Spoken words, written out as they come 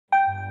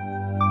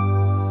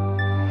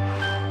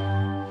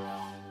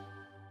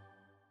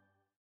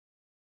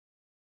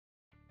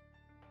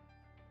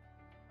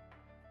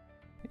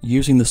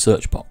Using the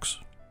search box.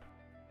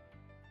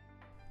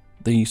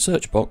 The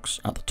search box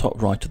at the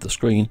top right of the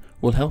screen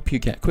will help you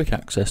get quick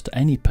access to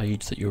any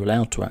page that you're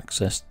allowed to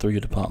access through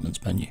your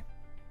department's menu.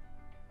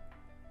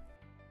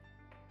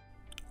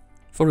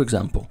 For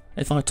example,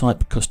 if I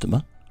type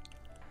customer,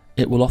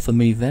 it will offer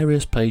me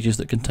various pages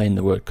that contain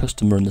the word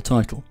customer in the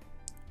title.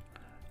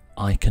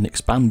 I can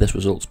expand this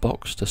results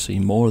box to see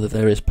more of the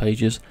various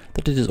pages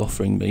that it is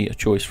offering me a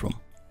choice from.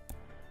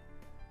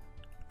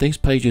 These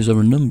pages are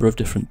a number of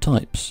different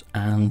types,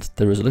 and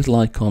there is a little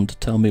icon to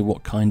tell me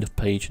what kind of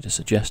page it is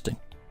suggesting.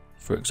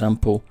 For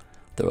example,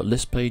 there are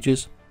list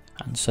pages,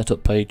 and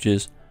setup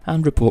pages,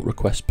 and report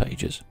request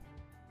pages.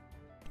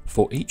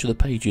 For each of the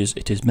pages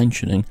it is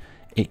mentioning,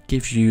 it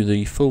gives you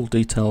the full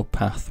detailed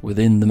path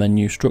within the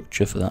menu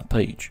structure for that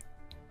page.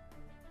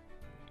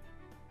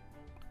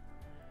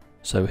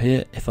 So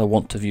here, if I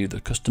want to view the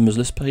customers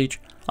list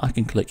page, I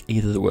can click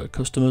either the word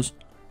customers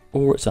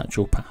or its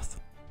actual path.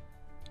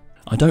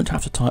 I don't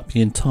have to type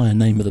the entire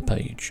name of the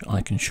page,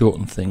 I can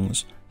shorten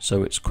things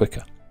so it's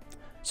quicker.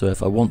 So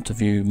if I want to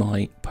view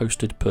my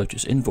posted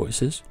purchase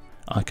invoices,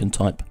 I can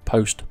type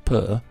post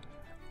per,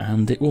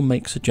 and it will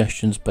make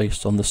suggestions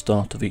based on the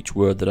start of each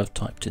word that I've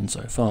typed in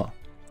so far.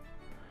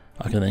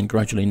 I can then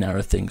gradually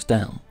narrow things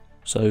down,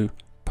 so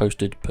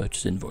posted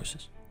purchase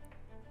invoices.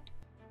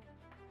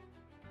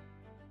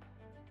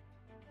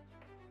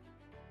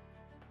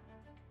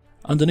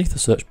 Underneath the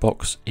search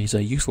box is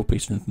a useful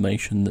piece of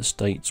information that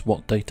states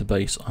what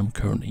database I'm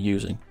currently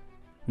using.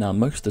 Now,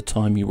 most of the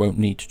time you won't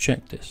need to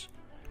check this,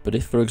 but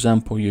if for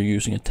example you're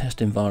using a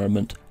test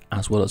environment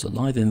as well as a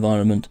live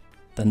environment,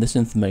 then this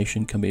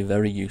information can be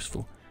very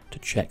useful to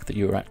check that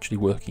you're actually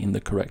working in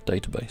the correct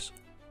database.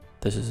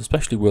 This is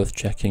especially worth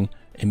checking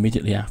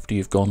immediately after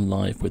you've gone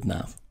live with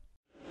NAV.